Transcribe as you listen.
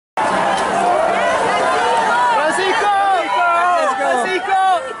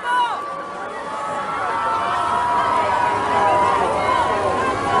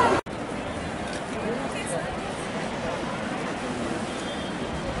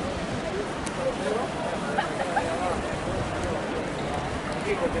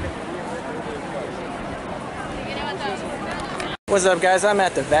What's up, guys? I'm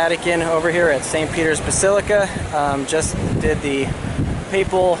at the Vatican over here at St. Peter's Basilica. Just did the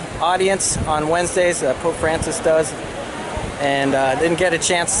papal audience on Wednesdays that Pope Francis does, and didn't get a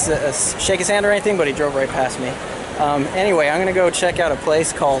chance to shake his hand or anything, but he drove right past me. Anyway, I'm gonna go check out a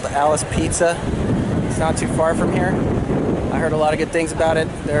place called Alice Pizza. It's not too far from here. I heard a lot of good things about it.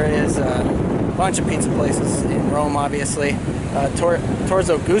 There is a bunch of pizza places in Rome, obviously.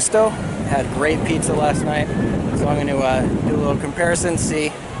 Torzo Gusto had great pizza last night, so I'm going to do a little comparison, see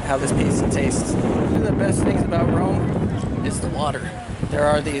how this pizza tastes. One of the best things about Rome is the water. There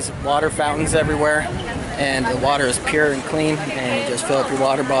are these water fountains everywhere, and the water is pure and clean, and you just fill up your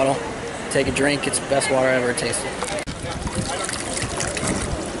water bottle, take a drink. It's the best water I ever tasted.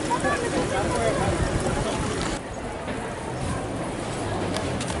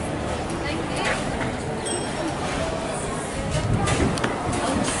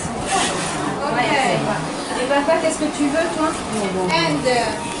 Qu'est-ce que tu veux, toi? And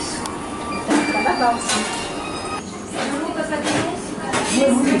ça va pas aussi.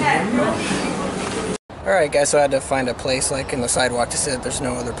 Alright guys, so I had to find a place like in the sidewalk to sit. There's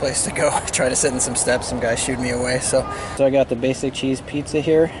no other place to go. I tried to sit in some steps, some guys shooed me away. So I got the basic cheese pizza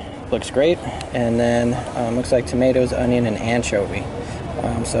here. Looks great. And then looks like tomatoes, onion, and anchovy.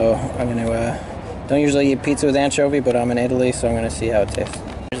 So I'm going to, don't usually eat pizza with anchovy, but I'm in Italy, so I'm going to see how it tastes.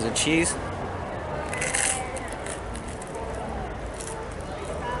 Here's the cheese.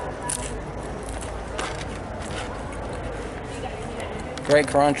 Great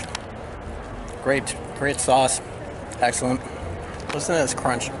crunch, great sauce, excellent. Listen to this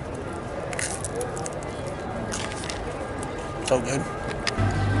crunch, so good.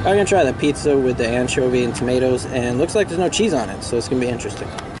 I'm gonna try the pizza with the anchovy and tomatoes, and looks like there's no cheese on it, so it's gonna be interesting.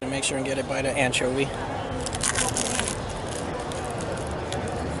 Make sure and get a bite of anchovy.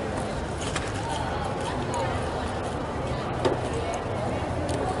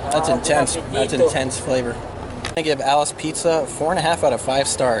 That's intense. That's intense flavor. I give Alice Pizza 4.5 out of 5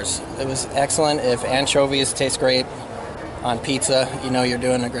 stars. It was excellent. If anchovies taste great on pizza, you know you're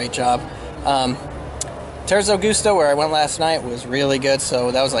doing a great job. Terzo Gusto, where I went last night, was really good, so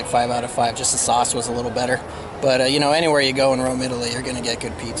that was like 5 out of 5. Just the sauce was a little better. But you know, anywhere you go in Rome, Italy, you're gonna get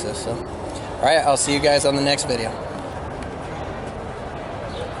good pizza. So, all right, I'll see you guys on the next video.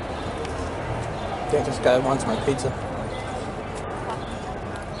 I think this guy wants my pizza.